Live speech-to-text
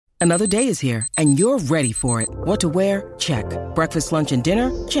Another day is here, and you're ready for it. What to wear? Check. Breakfast, lunch, and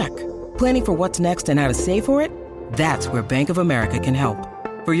dinner? Check. Planning for what's next and how to save for it? That's where Bank of America can help.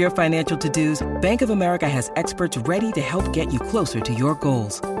 For your financial to-dos, Bank of America has experts ready to help get you closer to your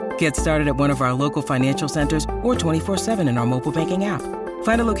goals. Get started at one of our local financial centers or 24/7 in our mobile banking app.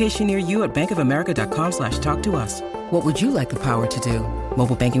 Find a location near you at bankofamerica.com/talktous. What would you like the power to do?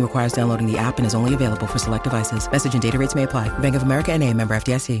 Mobile banking requires downloading the app and is only available for select devices. Message and data rates may apply. Bank of America N.A., member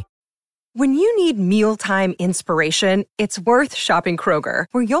FDIC. When you need mealtime inspiration, it's worth shopping Kroger,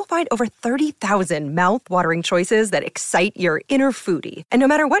 where you'll find over 30,000 mouth-watering choices that excite your inner foodie. And no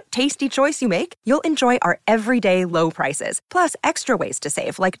matter what tasty choice you make, you'll enjoy our everyday low prices, plus extra ways to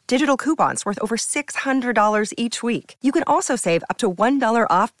save, like digital coupons worth over $600 each week. You can also save up to $1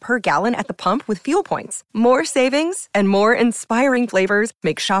 off per gallon at the pump with fuel points. More savings and more inspiring flavors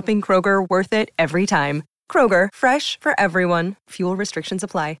make shopping Kroger worth it every time. Kroger, fresh for everyone. Fuel restrictions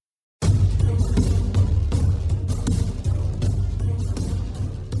apply.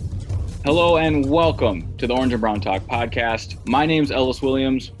 Hello and welcome to the Orange and Brown Talk podcast. My name's Ellis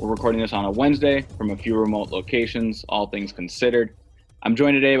Williams. We're recording this on a Wednesday from a few remote locations, all things considered. I'm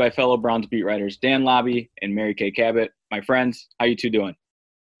joined today by fellow Browns beat writers Dan Labbe and Mary Kay Cabot. My friends, how you two doing?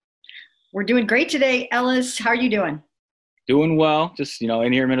 We're doing great today, Ellis. How are you doing? Doing well. Just,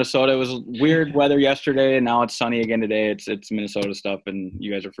 in here in Minnesota, it was weird weather yesterday, and now it's sunny again today. It's Minnesota stuff, and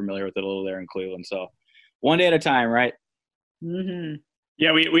you guys are familiar with it a little there in Cleveland. So one day at a time, right? Mm-hmm.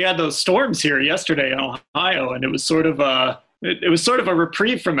 Yeah, we had those storms here yesterday in Ohio, and it was sort of a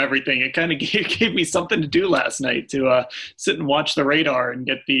reprieve from everything. It kind of gave me something to do last night to sit and watch the radar and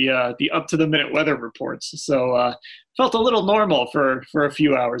get the up to the minute weather reports. So felt a little normal for a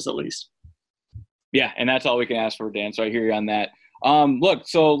few hours at least. Yeah, and that's all we can ask for, Dan. So I hear you on that. Look,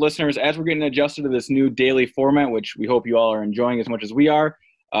 so listeners, as we're getting adjusted to this new daily format, which we hope you all are enjoying as much as we are.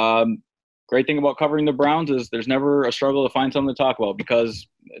 Great thing about covering the Browns is there's never a struggle to find something to talk about because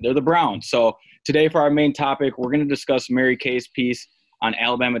they're the Browns. So today for our main topic, we're going to discuss Mary Kay's piece on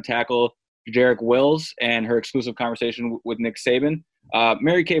Alabama tackle Jedrick Wills and her exclusive conversation with Nick Saban.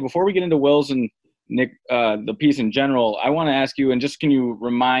 Mary Kay, before we get into Wills and Nick, the piece in general, I want to ask you, and just can you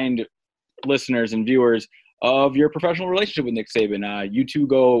remind listeners and viewers of your professional relationship with Nick Saban? You two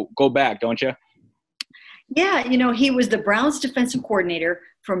go back, don't you? Yeah, he was the Browns defensive coordinator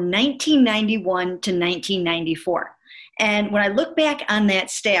from 1991 to 1994. And when I look back on that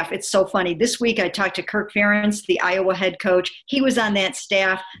staff, it's so funny. This week I talked to Kirk Ferentz, the Iowa head coach. He was on that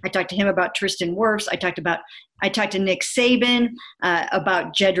staff. I talked to him about Tristan Wirfs. I talked to Nick Saban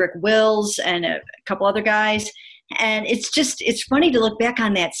about Jedrick Wills and a couple other guys. And it's funny to look back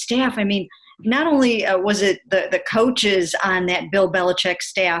on that staff. I mean, not only was it the coaches on that Bill Belichick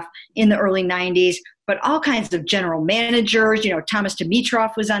staff in the early 90s, but all kinds of general managers. Thomas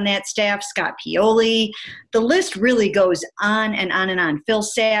Dimitroff was on that staff, Scott Pioli. The list really goes on and on and on. Phil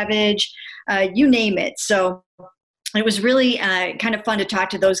Savage, you name it. So it was really kind of fun to talk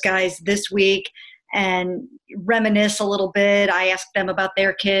to those guys this week and reminisce a little bit. I asked them about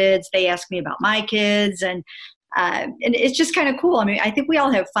their kids. They asked me about my kids. And it's just kind of cool. I mean, I think we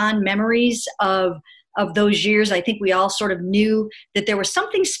all have fond memories of those years. I think we all sort of knew that there was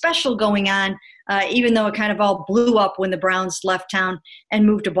something special going on, even though it kind of all blew up when the Browns left town and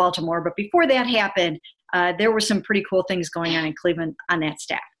moved to Baltimore. But before that happened, there were some pretty cool things going on in Cleveland on that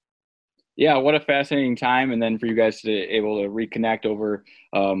staff. Yeah, what a fascinating time. And then for you guys to be able to reconnect over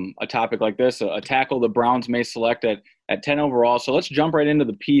a topic like this, a tackle the Browns may select at 10 overall. So let's jump right into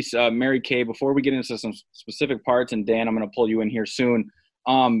the piece, Mary Kay. Before we get into some specific parts, and Dan, I'm going to pull you in here soon.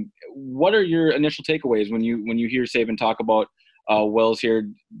 What are your initial takeaways when you hear Saban talk about Wills here?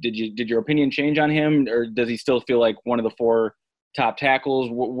 Did your opinion change on him, or does he still feel like one of the four top tackles?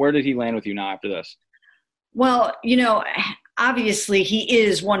 Where did he land with you now after this? Well, obviously he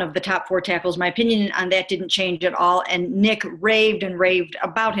is one of the top four tackles. My opinion on that didn't change at all. And Nick raved and raved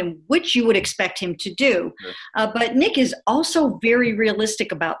about him, which you would expect him to do. Sure. But Nick is also very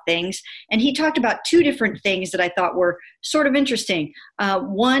realistic about things. And he talked about two different things that I thought were sort of interesting.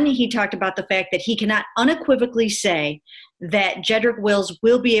 One, he talked about the fact that he cannot unequivocally say that Jedrick Wills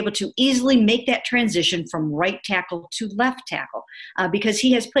will be able to easily make that transition from right tackle to left tackle because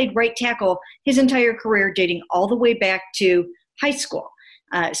he has played right tackle his entire career, dating all the way back to high school.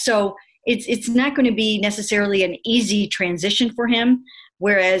 So it's not going to be necessarily an easy transition for him,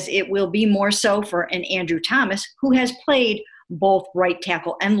 whereas it will be more so for an Andrew Thomas, who has played both right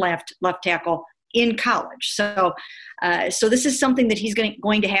tackle and left tackle in college. So this is something that he's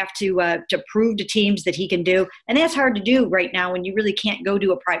going to have to prove to teams that he can do. And that's hard to do right now when you really can't go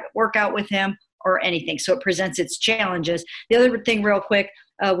do a private workout with him or anything. So it presents its challenges. The other thing real quick,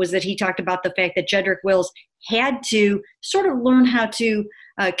 was that he talked about the fact that Jedrick Wills had to sort of learn how to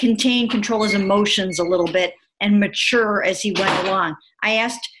control his emotions a little bit and mature as he went along. I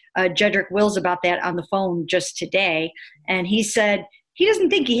asked Jedrick Wills about that on the phone just today, and he said he doesn't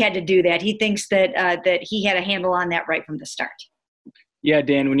think he had to do that. He thinks that that he had a handle on that right from the start. Yeah,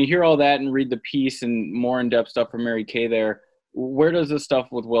 Dan, when you hear all that and read the piece and more in-depth stuff from Mary Kay there, where does this stuff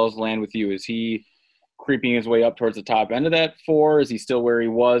with Wills land with you? Is he creeping his way up towards the top end of that 4? Is he still where he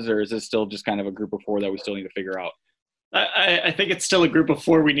was, or is this still just kind of a group of 4 that we still need to figure out? I think it's still a group of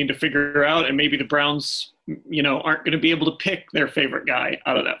 4 we need to figure out, and maybe the Browns, aren't going to be able to pick their favorite guy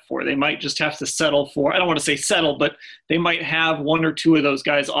out of that 4. They might just have to settle for, I don't want to say settle, but they might have 1 or 2 of those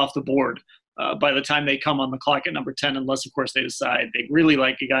guys off the board by the time they come on the clock at number 10, unless, of course, they decide they really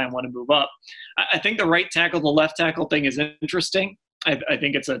like a guy and want to move up. I think the right tackle, the left tackle thing is interesting. I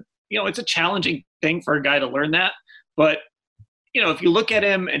think it's a challenging thing for a guy to learn that. But, if you look at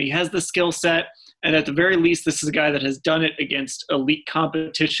him and he has the skill set, and at the very least, this is a guy that has done it against elite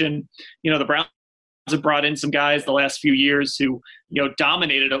competition. The Browns have brought in some guys the last few years who,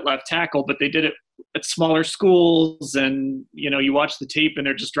 dominated at left tackle, but they did it at smaller schools. And, you watch the tape and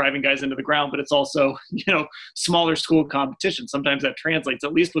they're just driving guys into the ground, but it's also, smaller school competition. Sometimes that translates,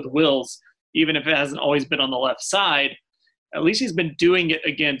 at least with Wills, even if it hasn't always been on the left side, at least he's been doing it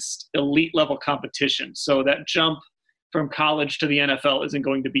against elite level competition. So that jump from college to the NFL isn't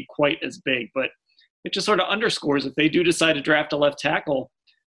going to be quite as big, but it just sort of underscores if they do decide to draft a left tackle,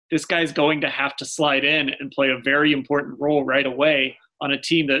 this guy's going to have to slide in and play a very important role right away on a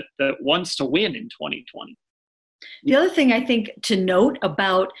team that wants to win in 2020. The other thing I think to note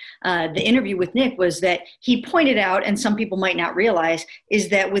about the interview with Nick was that he pointed out, and some people might not realize, is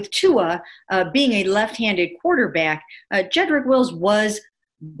that with Tua being a left-handed quarterback, Jedrick Wills was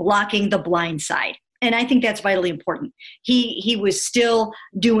blocking the blind side. And I think that's vitally important. He was still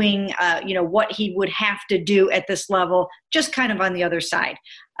doing, what he would have to do at this level, just kind of on the other side.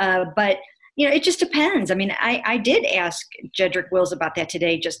 But it just depends. I mean, I did ask Jedrick Wills about that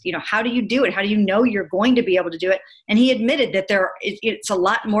today. Just, how do you do it? How do you know you're going to be able to do it? And he admitted that it's a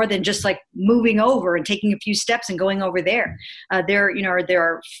lot more than just like moving over and taking a few steps and going over there. There are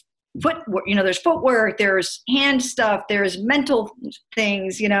there's footwork, there's hand stuff, there's mental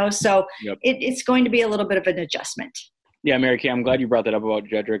things, so yep. It's going to be a little bit of an adjustment. Yeah, Mary Kay, I'm glad you brought that up about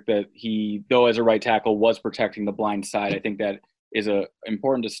Jedrick, that he, though as a right tackle, was protecting the blind side. I think that is an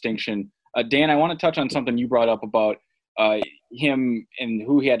important distinction. Dan, I want to touch on something you brought up about him and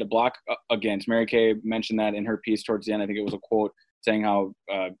who he had to block against. Mary Kay mentioned that in her piece towards the end. I think it was a quote saying how,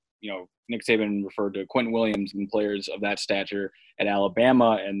 Nick Saban referred to Quentin Williams and players of that stature at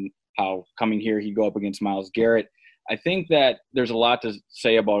Alabama, and how coming here he'd go up against Myles Garrett. I think that there's a lot to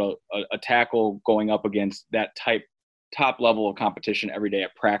say about a tackle going up against that top level of competition every day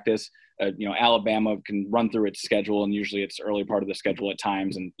at practice. Alabama can run through its schedule, and usually it's early part of the schedule at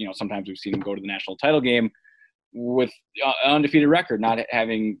times. And, sometimes we've seen them go to the national title game with an undefeated record, not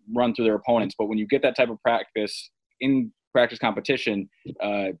having run through their opponents. But when you get that type of practice in practice competition,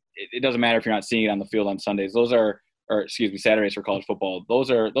 it doesn't matter if you're not seeing it on the field on Sundays. Saturdays for college football.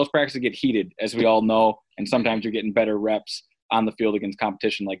 Those practices get heated, as we all know, and sometimes you're getting better reps on the field against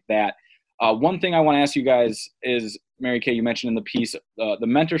competition like that. One thing I want to ask you guys is, Mary Kay, you mentioned in the piece the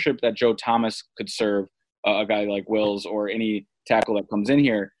mentorship that Joe Thomas could serve a guy like Wills or any tackle that comes in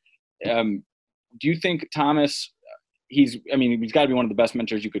here. Do you think Thomas, he's got to be one of the best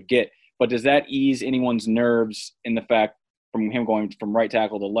mentors you could get, but does that ease anyone's nerves in the fact from him going from right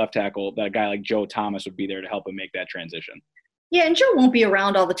tackle to left tackle, that a guy like Joe Thomas would be there to help him make that transition? Yeah, and Joe won't be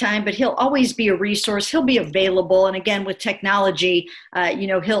around all the time, but he'll always be a resource. He'll be available. And again, with technology,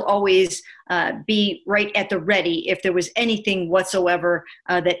 he'll always be right at the ready if there was anything whatsoever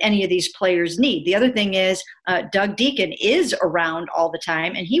that any of these players need. The other thing is Doug Deacon is around all the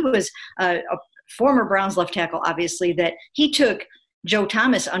time, and he was a former Browns left tackle, obviously, that he took Joe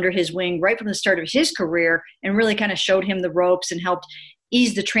Thomas under his wing right from the start of his career and really kind of showed him the ropes and helped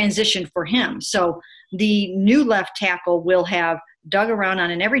ease the transition for him. So the new left tackle will have Doug around on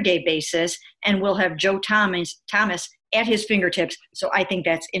an everyday basis and will have Joe Thomas at his fingertips. So I think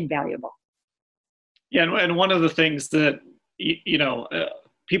that's invaluable. Yeah, and one of the things that,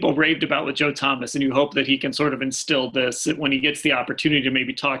 people raved about with Joe Thomas, and you hope that he can sort of instill this when he gets the opportunity to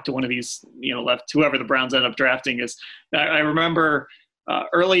maybe talk to one of these, whoever the Browns end up drafting, is I remember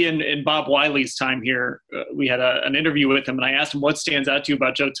early in Bob Wiley's time here, we had an interview with him, and I asked him what stands out to you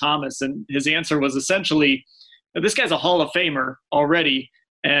about Joe Thomas, and his answer was essentially, this guy's a Hall of Famer already,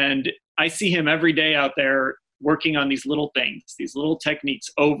 and I see him every day out there working on these little things, these little techniques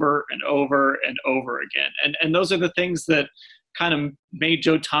over and over and over again. And those are the things that kind of made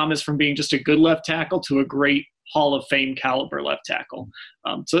Joe Thomas from being just a good left tackle to a great Hall of Fame caliber left tackle.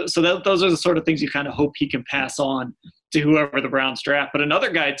 Those are the sort of things you kind of hope he can pass on to whoever the Browns draft. But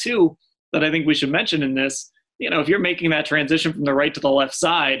another guy too that I think we should mention in this, if you're making that transition from the right to the left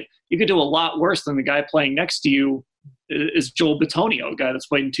side, you could do a lot worse than the guy playing next to you is Joel Bitonio, a guy that's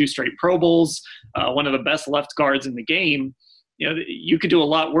played in 2 straight Pro Bowls, one of the best left guards in the game. You could do a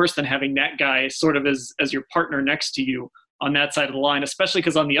lot worse than having that guy sort of as your partner next to you on that side of the line, especially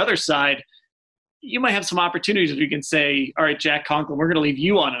because on the other side, you might have some opportunities if you can say, all right, Jack Conklin, we're going to leave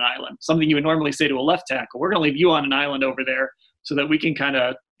you on an island, something you would normally say to a left tackle. We're going to leave you on an island over there so that we can kind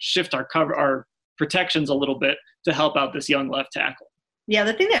of shift our protections a little bit to help out this young left tackle. Yeah,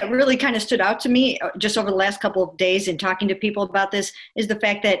 the thing that really kind of stood out to me just over the last couple of days in talking to people about this is the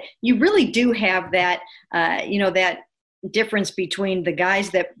fact that you really do have that, that difference between the guys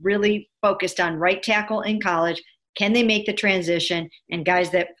that really focused on right tackle in college, can they make the transition, and guys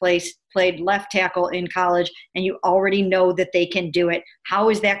that played left tackle in college, and you already know that they can do it. How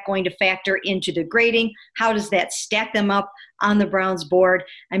is that going to factor into the grading? How does that stack them up on the Browns board?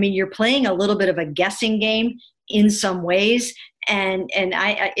 I mean, you're playing a little bit of a guessing game in some ways, and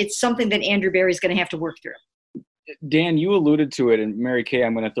it's something that Andrew Berry is going to have to work through. Dan, you alluded to it, and Mary Kay,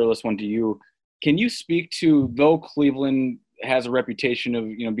 I'm going to throw this one to you. Can you speak to, though Cleveland has a reputation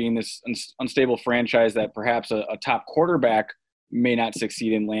of being this unstable franchise that perhaps a top quarterback may not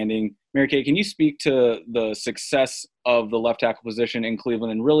succeed in landing. Mary Kay, can you speak to the success of the left tackle position in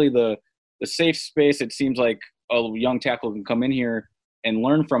Cleveland and really the safe space? It seems like a young tackle can come in here and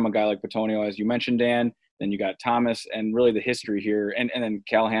learn from a guy like Bitonio, as you mentioned, Dan. Then you got Thomas and really the history here, and then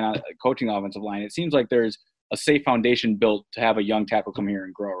Callahan coaching the offensive line. It seems like there's a safe foundation built to have a young tackle come here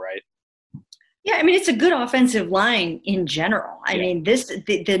and grow, right? Yeah, I mean, it's a good offensive line in general. I mean,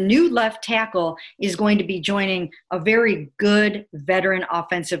 the new left tackle is going to be joining a very good veteran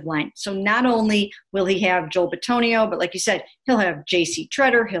offensive line. So not only will he have Joel Bitonio, but like you said, he'll have J.C.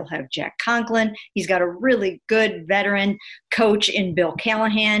 Tretter, he'll have Jack Conklin. He's got a really good veteran coach in Bill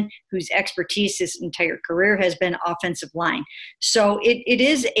Callahan, whose expertise his entire career has been offensive line. So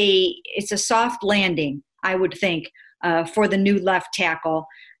it's a soft landing, I would think, for the new left tackle.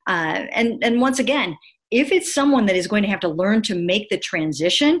 And once again, if it's someone that is going to have to learn to make the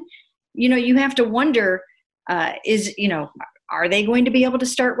transition, you have to wonder, are they going to be able to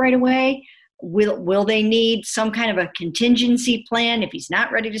start right away? Will they need some kind of a contingency plan if he's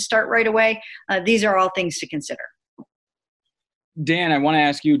not ready to start right away? These are all things to consider. Dan, I want to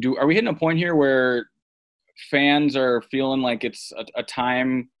ask you, are we hitting a point here where fans are feeling like it's a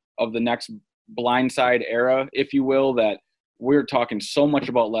time of the next blindside era, if you will, that we're talking so much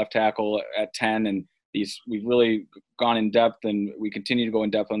about left tackle at 10, and we've really gone in depth, and we continue to go in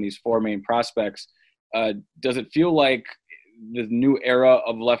depth on these 4 main prospects. Does it feel like the new era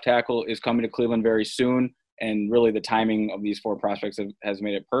of left tackle is coming to Cleveland very soon, and really the timing of these 4 prospects has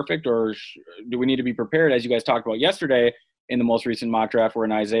made it perfect? Or do we need to be prepared, as you guys talked about yesterday in the most recent mock draft, where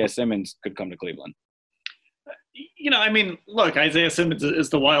an Isaiah Simmons could come to Cleveland? Look, Isaiah Simmons is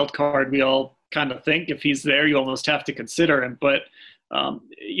the wild card we all kind of think. If he's there, you almost have to consider him. But,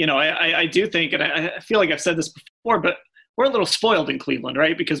 I do think, and I feel like I've said this before, but we're a little spoiled in Cleveland,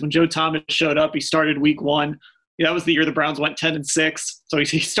 right? Because when Joe Thomas showed up, he started week 1. That was the year the Browns went 10-6. So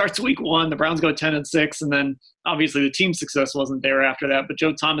he starts week 1, the Browns go 10-6, and then obviously the team success wasn't there after that. But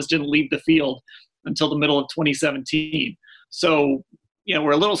Joe Thomas didn't leave the field until the middle of 2017. So,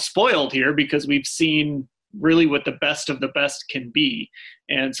 we're a little spoiled here because we've seen really what the best of the best can be.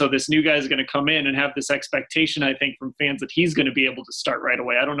 And so this new guy is going to come in and have this expectation, I think, from fans that he's going to be able to start right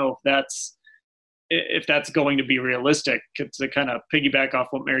away. I don't know if that's going to be realistic, to kind of piggyback off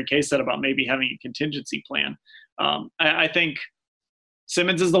what Mary Kay said about maybe having a contingency plan. I think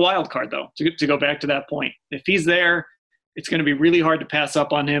Simmons is the wild card, though, to go back to that point. If he's there, it's going to be really hard to pass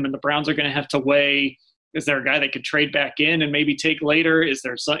up on him, and the Browns are going to have to weigh, is there a guy that could trade back in and maybe take later? Is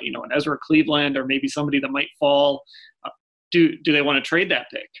there some, an Ezra Cleveland or maybe somebody that might fall? Do they want to trade that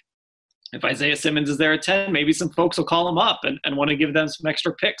pick? If Isaiah Simmons is there at 10, maybe some folks will call him up and want to give them some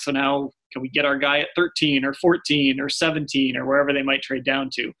extra picks. So now can we get our guy at 13 or 14 or 17 or wherever they might trade down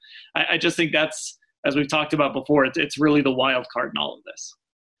to? I just think that's, as we've talked about before, it's really the wild card in all of this.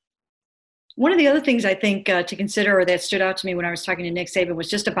 One of the other things I think to consider, or that stood out to me when I was talking to Nick Saban, was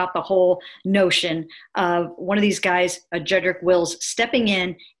just about the whole notion of one of these guys, Jedrick Wills, stepping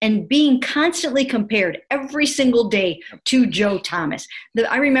in and being constantly compared every single day to Joe Thomas.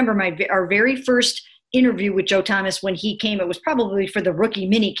 I remember our very first interview with Joe Thomas when he came. It was probably for the rookie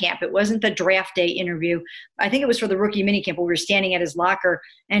minicamp. It wasn't the draft day interview. I think it was for the rookie minicamp where we were standing at his locker,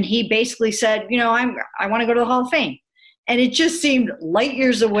 and he basically said, I want to go to the Hall of Fame. And it just seemed light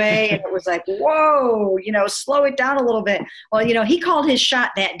years away. And it was like, whoa, slow it down a little bit. Well, he called his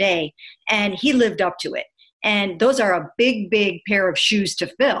shot that day and he lived up to it. And those are a big, big pair of shoes to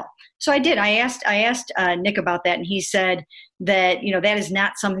fill. So I did. I asked Nick about that, and he said that, that is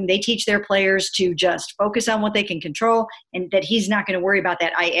not something they teach their players, to just focus on what they can control, and that he's not going to worry about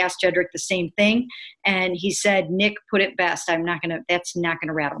that. I asked Jedrick the same thing, and he said, Nick put it best. That's not going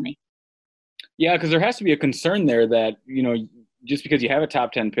to rattle me. Yeah, because there has to be a concern there that, just because you have a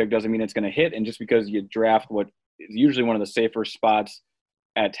top 10 pick doesn't mean it's going to hit. And just because you draft what is usually one of the safer spots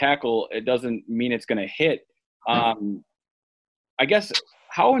at tackle, it doesn't mean it's going to hit. I guess,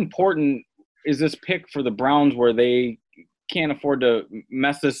 how important is this pick for the Browns where they can't afford to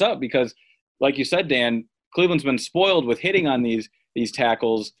mess this up? Because like you said, Dan, Cleveland's been spoiled with hitting on these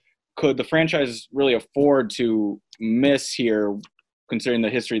tackles. Could the franchise really afford to miss here, considering the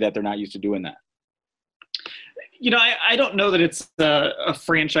history that they're not used to doing that? I don't know that it's a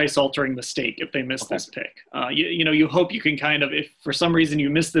franchise-altering mistake if they miss this pick. You hope you can kind of, if for some reason you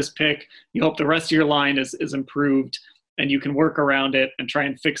miss this pick, you hope the rest of your line is improved and you can work around it and try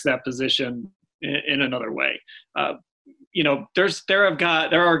and fix that position in another way. There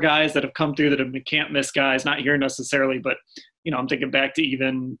are guys that have come through that have been can't-miss guys, not here necessarily, but I'm thinking back to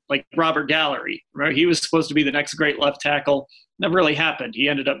even like Robert Gallery, right? He was supposed to be the next great left tackle. Never really happened. He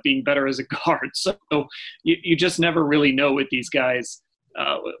ended up being better as a guard. So you just never really know with these guys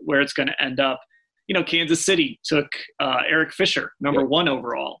where it's going to end up. Kansas City took Eric Fisher, number 1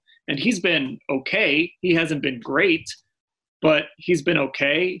 overall, and he's been okay. He hasn't been great, but he's been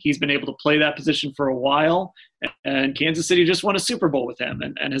okay. He's been able to play that position for a while, and Kansas City just won a Super Bowl with him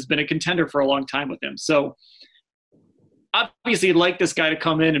and has been a contender for a long time with him. So obviously you'd like this guy to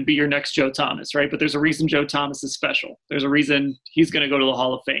come in and be your next Joe Thomas, right? But there's a reason Joe Thomas is special. There's a reason he's going to go to the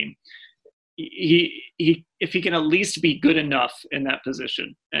Hall of Fame. If he can at least be good enough in that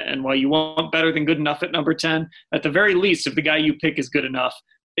position, and while you want better than good enough at number 10, at the very least, if the guy you pick is good enough,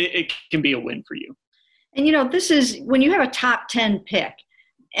 it can be a win for you. And this is when you have a top 10 pick,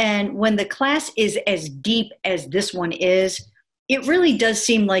 and when the class is as deep as this one is, it really does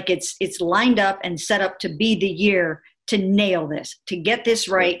seem like it's lined up and set up to be the year to nail this, to get this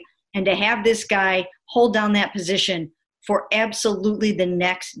right, and to have this guy hold down that position for absolutely the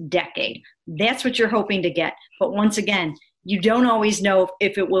next decade. That's what you're hoping to get. But once again, you don't always know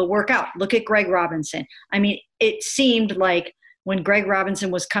if it will work out. Look at Greg Robinson. I mean, it seemed like when Greg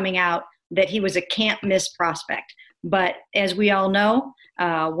Robinson was coming out that he was a can't-miss prospect. But as we all know,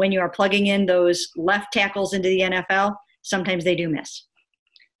 when you are plugging in those left tackles into the NFL, sometimes they do miss.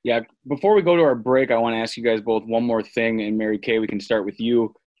 Yeah, before we go to our break, I want to ask you guys both one more thing. And Mary Kay, we can start with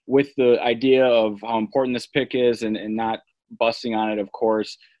you. With the idea of how important this pick is and not busting on it, of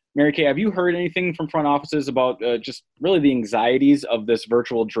course. Mary Kay, have you heard anything from front offices about just really the anxieties of this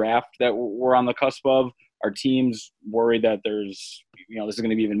virtual draft that we're on the cusp of? Are teams worried that there's, this is going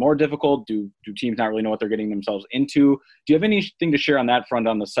to be even more difficult? Do teams not really know what they're getting themselves into? Do you have anything to share on that front,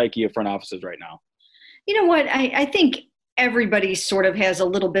 on the psyche of front offices right now? You know what? I think everybody sort of has a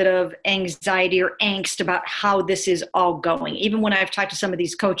little bit of anxiety or angst about how this is all going. Even when I've talked to some of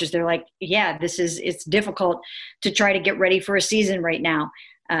these coaches, they're like, yeah, it's difficult to try to get ready for a season right now.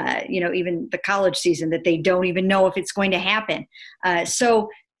 Even the college season, that they don't even know if it's going to happen.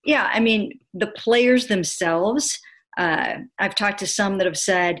 Yeah, I mean, the players themselves, I've talked to some that have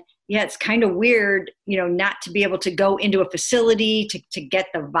said, yeah, it's kind of weird, not to be able to go into a facility to get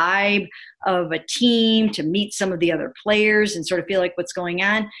the vibe of a team, to meet some of the other players and sort of feel like what's going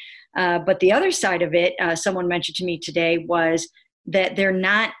on. But the other side of it, someone mentioned to me today, was that they're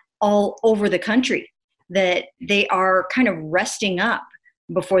not all over the country, that they are kind of resting up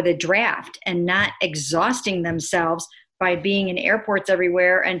before the draft and not exhausting themselves by being in airports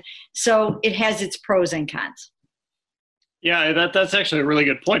everywhere. And so it has its pros and cons. Yeah, that's actually a really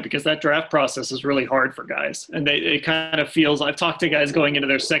good point, because that draft process is really hard for guys. And it kind of feels, I've talked to guys going into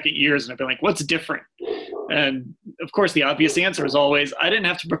their second years and I've been like, what's different? And of course, the obvious answer is always, I didn't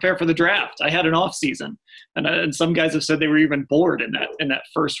have to prepare for the draft. I had an off season. And some guys have said they were even bored in that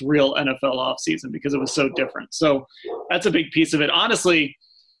first real NFL off season because it was so different. So that's a big piece of it. Honestly,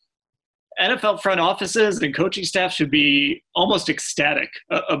 NFL front offices and coaching staff should be almost ecstatic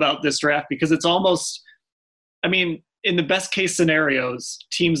about this draft, because it's almost, in the best case scenarios,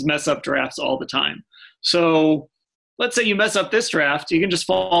 teams mess up drafts all the time. So let's say you mess up this draft, you can just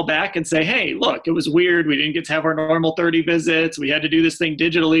fall back and say, hey, look, it was weird. We didn't get to have our normal 30 visits. We had to do this thing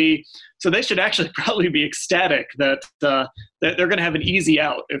digitally. So they should actually probably be ecstatic that they're going to have an easy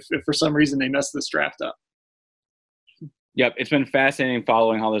out if for some reason they mess this draft up. Yep, it's been fascinating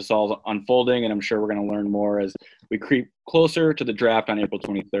following how this is all unfolding, and I'm sure we're going to learn more as we creep closer to the draft on April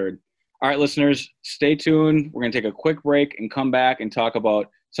 23rd. All right, listeners, stay tuned. We're going to take a quick break and come back and talk about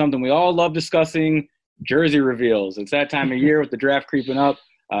something we all love discussing, jersey reveals. It's that time of year with the draft creeping up.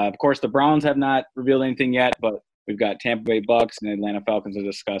 Of course, the Browns have not revealed anything yet, but we've got Tampa Bay Bucks and Atlanta Falcons to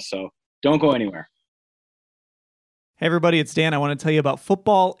discuss, so don't go anywhere. Hey everybody, it's Dan. I want to tell you about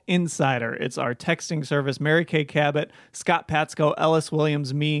Football Insider. It's our texting service. Mary Kay Cabot, Scott Patsko, Ellis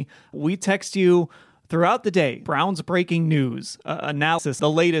Williams, me. We text you throughout the day, Browns breaking news, analysis, the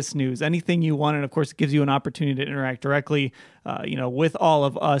latest news, anything you want. And of course, it gives you an opportunity to interact directly with all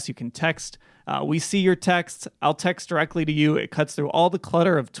of us. You can text. We see your texts. I'll text directly to you. It cuts through all the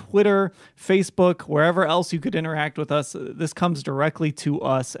clutter of Twitter, Facebook, wherever else you could interact with us. This comes directly to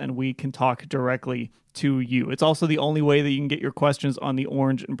us, and we can talk directly to you. It's also the only way that you can get your questions on the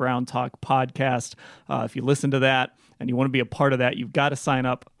Orange and Brown Talk podcast. If you listen to that and you want to be a part of that, you've got to sign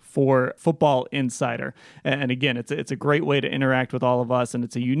up for Football Insider. And again, it's a great way to interact with all of us, and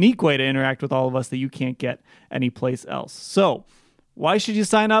it's a unique way to interact with all of us that you can't get anyplace else. So why should you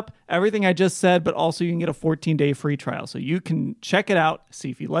sign up? Everything I just said, but also you can get a 14-day free trial. So you can check it out,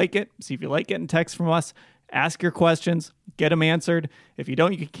 see if you like it, see if you like getting texts from us, ask your questions, get them answered. If you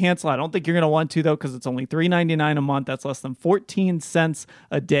don't, you can cancel. I don't think you're going to want to, though, because it's only $3.99 a month. That's less than 14 cents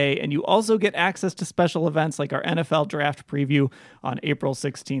a day. And you also get access to special events like our NFL draft preview on April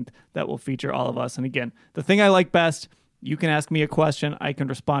 16th that will feature all of us. And again, the thing I like best, you can ask me a question. I can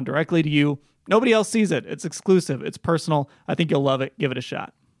respond directly to you. Nobody else sees it. It's exclusive. It's personal. I think you'll love it. Give it a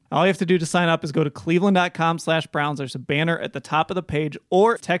shot. All you have to do to sign up is go to cleveland.com/Browns. There's a banner at the top of the page,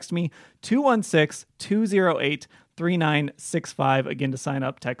 or text me 216-208-3965. Again, to sign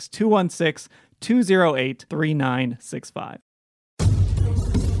up, text 216-208-3965.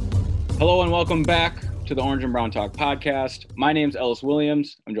 Hello and welcome back to the Orange and Brown Talk podcast. My name's Ellis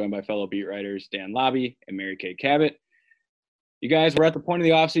Williams. I'm joined by fellow beat writers Dan Labbe and Mary Kay Cabot. You guys, we're at the point of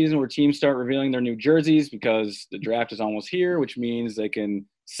the offseason where teams start revealing their new jerseys because the draft is almost here, which means they can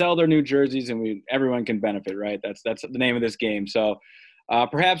sell their new jerseys and everyone can benefit, right? That's the name of this game. So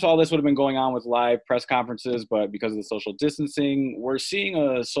perhaps all this would have been going on with live press conferences, but because of the social distancing, we're seeing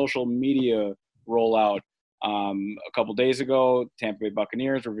a social media rollout. A couple days ago, Tampa Bay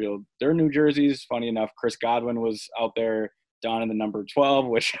Buccaneers revealed their new jerseys. Funny enough, Chris Godwin was out there donning the number 12,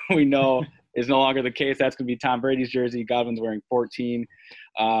 which we know is no longer the case. That's going to be Tom Brady's jersey. Godwin's wearing 14.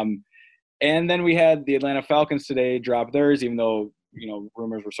 And then we had the Atlanta Falcons today drop theirs, even though,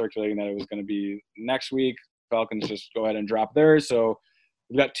 rumors were circulating that it was going to be next week. Falcons just go ahead and drop theirs. So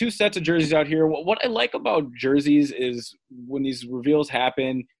we've got two sets of jerseys out here. What I like about jerseys is when these reveals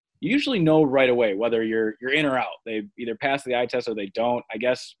happen, you usually know right away whether you're in or out. They either pass the eye test or they don't. I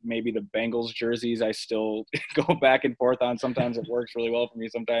guess maybe the Bengals jerseys I still go back and forth on. Sometimes it works really well for me.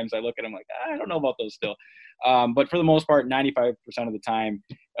 Sometimes I look at them like, I don't know about those still. But for the most part, 95% of the time,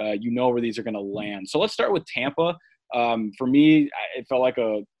 you know where these are going to land. So let's start with Tampa. For me, it felt like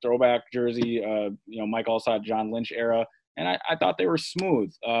a throwback jersey, Mike Allstott, John Lynch era. And I thought they were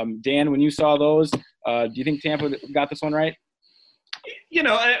smooth. Dan, when you saw those, do you think Tampa got this one right?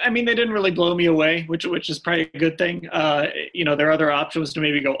 I mean, they didn't really blow me away, which is probably a good thing. Their other option was to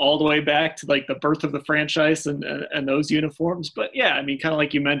maybe go all the way back to like the birth of the franchise and those uniforms. But yeah, I mean, kind of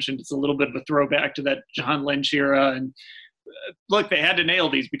like you mentioned, it's a little bit of a throwback to that John Lynch era. And look, they had to nail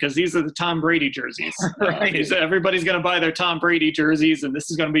these because these are the Tom Brady jerseys. Right. Everybody's going to buy their Tom Brady jerseys, and this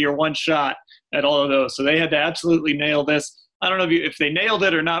is going to be your one shot at all of those. So they had to absolutely nail this. I don't know if they nailed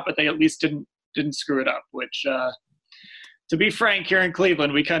it or not, but they at least didn't screw it up, which to be frank, here in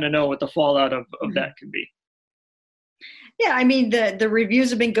Cleveland, we kind of know what the fallout of that can be. Yeah, I mean, the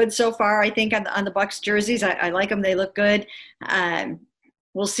reviews have been good so far, I think, on the Bucs jerseys. I like them. They look good.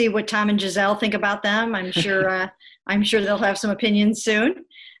 We'll see what Tom and Giselle think about them. I'm sure they'll have some opinions soon.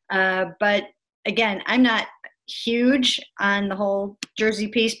 But again, I'm not huge on the whole jersey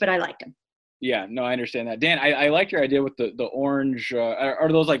piece, but I like them. Yeah, no, I understand that. Dan, I like your idea with the orange. Are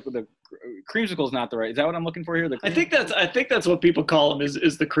those like the creamsicle is not the right. Is that what I'm looking for here? I think that's what people call them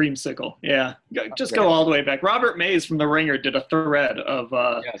is the creamsicle. Yeah, just go all the way back. Robert Mays from The Ringer did a thread of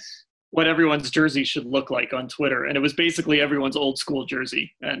what everyone's jersey should look like on Twitter, and it was basically everyone's old school jersey,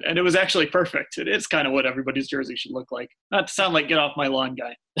 and it was actually perfect. It is kind of what everybody's jersey should look like. Not to sound like get off my lawn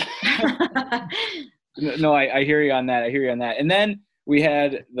guy. No, I hear you on that. And then we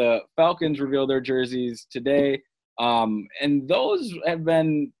had the Falcons reveal their jerseys today, and those have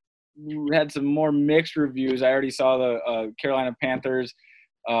had some more mixed reviews. I already saw the Carolina Panthers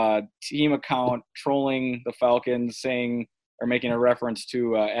team account trolling the Falcons, saying or making a reference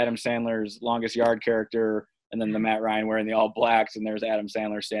to Adam Sandler's Longest Yard character and then the Matt Ryan wearing the all blacks, and there's Adam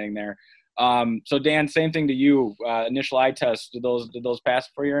Sandler standing there. So Dan, same thing to you. Initial eye tests, did those pass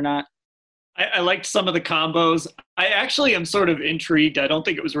for you or not? I liked some of the combos. I actually am sort of intrigued. I don't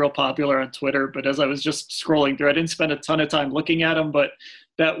think it was real popular on Twitter, but as I was just scrolling through, I didn't spend a ton of time looking at them, but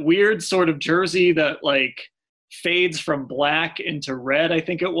that weird sort of jersey that like fades from black into red, I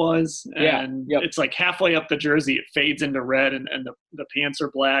think it was. And It's like halfway up the jersey, it fades into red, and the pants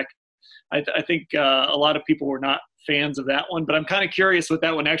are black. I think a lot of people were not fans of that one, but I'm kind of curious what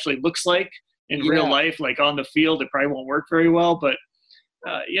that one actually looks like in real life. Like on the field, it probably won't work very well, but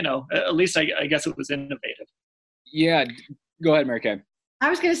at least I guess it was innovative. Yeah. Go ahead, Mary Kay. I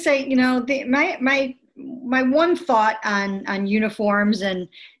was going to say, my one thought on uniforms and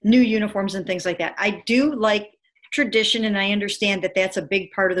new uniforms and things like that. I do like tradition, and I understand that that's a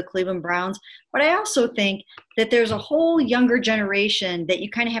big part of the Cleveland Browns. But I also think that there's a whole younger generation that you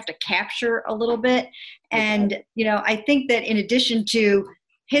kind of have to capture a little bit. And, I think that in addition to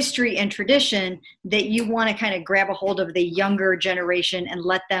history and tradition, that you want to kind of grab a hold of the younger generation and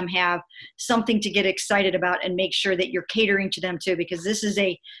let them have something to get excited about, and make sure that you're catering to them too, because this is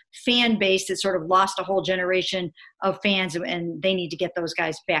a fan base that sort of lost a whole generation of fans, and they need to get those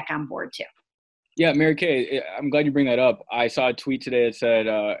guys back on board too. Yeah, Mary Kay, I'm glad you bring that up. I saw a tweet today that said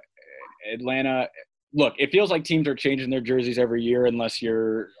Atlanta – look, it feels like teams are changing their jerseys every year unless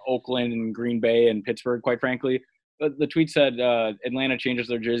you're Oakland and Green Bay and Pittsburgh, quite frankly. But the tweet said Atlanta changes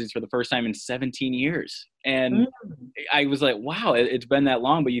their jerseys for the first time in 17 years. And I was like, wow, it's been that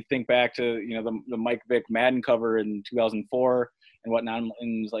long. But you think back to, the Mike Vick Madden cover in 2004 and whatnot.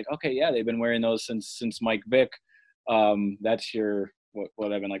 And it's like, okay, yeah, they've been wearing those since Mike Vick. That's your –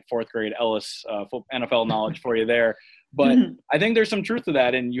 what I've been like fourth grade Ellis NFL knowledge for you there. But I think there's some truth to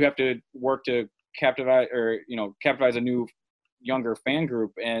that, and you have to work to captivate a new younger fan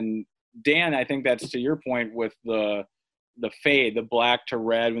group. And Dan, I think that's to your point with the fade, the black to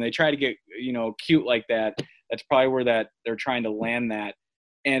red, when they try to get cute like that, that's probably where they're trying to land that.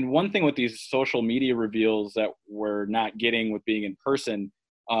 And one thing with these social media reveals that we're not getting with being in person,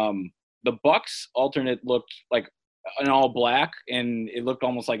 the Bucks alternate looked like an all black, and it looked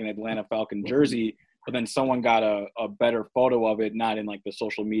almost like an Atlanta Falcon jersey, but then someone got a better photo of it, not in like the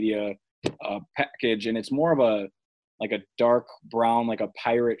social media package, and it's more of a dark brown, like a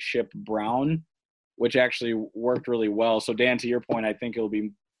pirate ship brown, which actually worked really well. So Dan, to your point, I think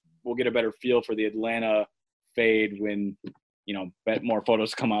we'll get a better feel for the Atlanta fade when more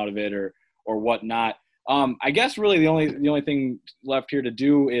photos come out of it or whatnot. I guess really the only thing left here to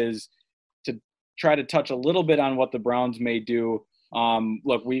do is try to touch a little bit on what the Browns may do.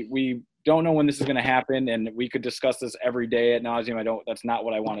 Look, we don't know when this is going to happen, and we could discuss this every day ad nauseum. That's not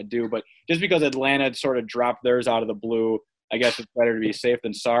what I want to do, but just because Atlanta sort of dropped theirs out of the blue, I guess it's better to be safe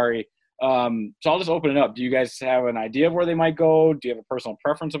than sorry. So I'll just open it up. Do you guys have an idea of where they might go? Do you have a personal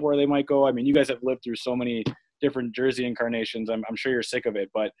preference of where they might go? I mean, you guys have lived through so many different jersey incarnations. I'm sure you're sick of it,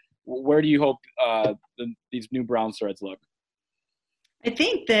 but where do you hope these new Browns threads look? I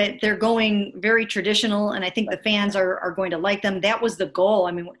think that they're going very traditional, and I think the fans are going to like them. That was the goal.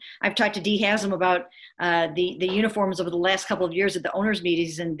 I mean, I've talked to Dee Haslam about the uniforms over the last couple of years at the owners'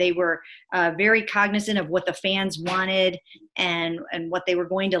 meetings, and they were very cognizant of what the fans wanted and what they were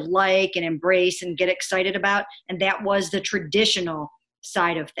going to like and embrace and get excited about, and that was the traditional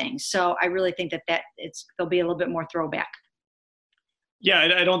side of things. So I really think that there'll be a little bit more throwback. Yeah,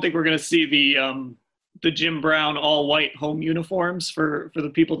 I don't think we're going to see the Jim Brown all white home uniforms for the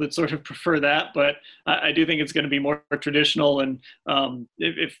people that sort of prefer that, but I do think it's going to be more traditional. And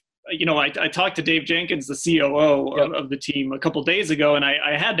I talked to Dave Jenkins, the COO of the team, a couple days ago, and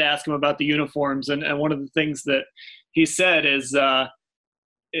I had to ask him about the uniforms. And one of the things that he said is,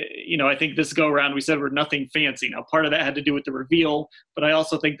 I think this go around, we said we're nothing fancy. Now, part of that had to do with the reveal, but I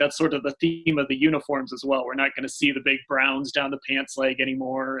also think that's sort of the theme of the uniforms as well. We're not going to see the big Browns down the pants leg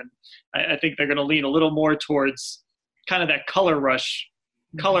anymore. And I think they're going to lean a little more towards kind of that color rush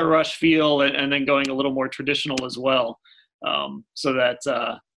feel, and then going a little more traditional as well. So that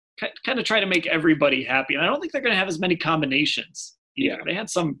kind of try to make everybody happy. And I don't think they're going to have as many combinations either. Yeah. They had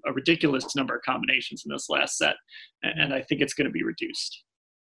a ridiculous number of combinations in this last set, and I think it's going to be reduced.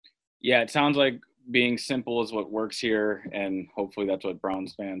 Yeah, it sounds like being simple is what works here, and hopefully that's what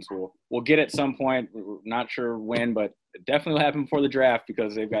Browns fans will get at some point. We're not sure when, but it definitely will happen before the draft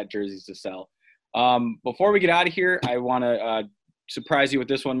because they've got jerseys to sell. Before we get out of here, I want to surprise you with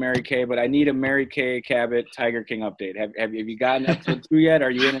this one, Mary Kay, but I need a Mary Kay Cabot Tiger King update. Have you gotten episode 2 yet? Are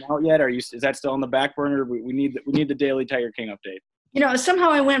you in and out yet? Is that still on the back burner? We need the daily Tiger King update.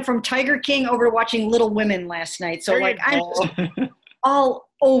 Somehow I went from Tiger King over to watching Little Women last night. So all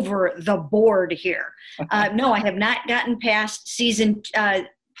over the board here. No, I have not gotten past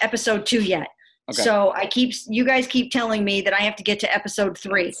episode 2 yet. Okay. So you guys keep telling me that I have to get to episode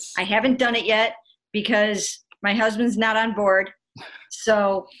 3. I haven't done it yet because my husband's not on board.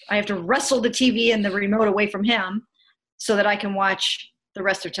 So I have to wrestle the TV and the remote away from him so that I can watch the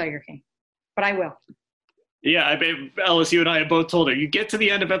rest of Tiger King. But I will. Yeah, Ellis, you and I have both told her, you get to the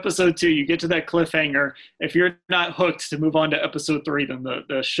end of episode 2, you get to that cliffhanger. If you're not hooked to move on to episode 3, then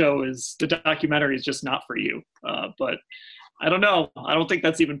the documentary is just not for you. But I don't know. I don't think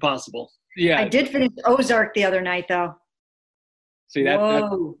that's even possible. Yeah, I did finish Ozark the other night, though. See,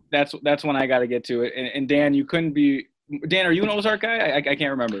 that's when I got to get to it. And Dan, you couldn't be. Dan, are you an Ozark guy? I can't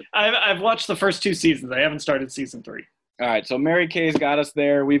remember. I've watched the first 2 seasons. I haven't started season 3. All right, so Mary Kay's got us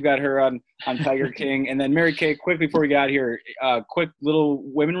there. We've got her on Tiger King. And then Mary Kay, quick before we got here, quick little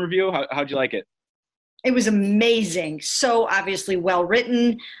women review. How'd you like it? It was amazing. So obviously well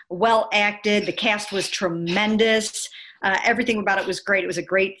written, well acted. The cast was tremendous. Everything about it was great. It was a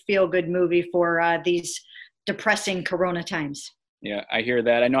great feel-good movie for these depressing Corona times. Yeah, I hear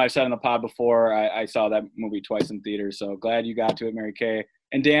that. I know I've said on the pod before, I saw that movie twice in theaters, so glad you got to it, Mary Kay.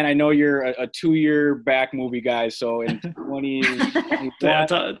 And Dan, I know you're a 2-year back movie guy, so in 20.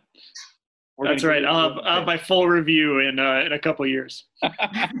 That's right. I'll have my full review in a couple of years.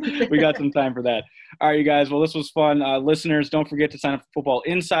 We got some time for that. All right, you guys. Well, this was fun. Listeners, don't forget to sign up for Football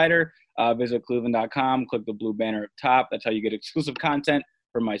Insider. Visit cleveland.com. Click the blue banner up top. That's how you get exclusive content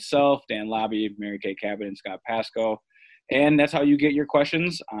from myself, Dan Labbe, Mary Kay Cabot, and Scott Pasco. And that's how you get your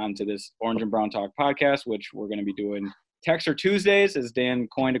questions onto this Orange and Brown Talk podcast, which we're going to be doing Texter Tuesdays, as Dan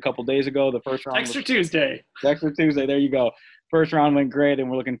coined a couple days ago. The first round. Texter Tuesday. There you go. First round went great, and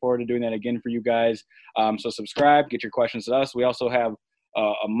we're looking forward to doing that again for you guys. So subscribe, get your questions to us. We also have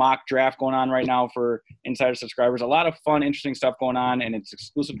a mock draft going on right now for Insider subscribers. A lot of fun, interesting stuff going on, and it's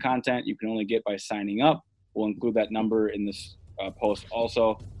exclusive content you can only get by signing up. We'll include that number in this post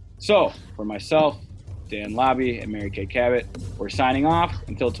also. So for myself, Dan Labbe, and Mary Kay Cabot, we're signing off.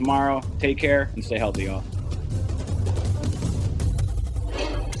 Until tomorrow, take care and stay healthy, y'all.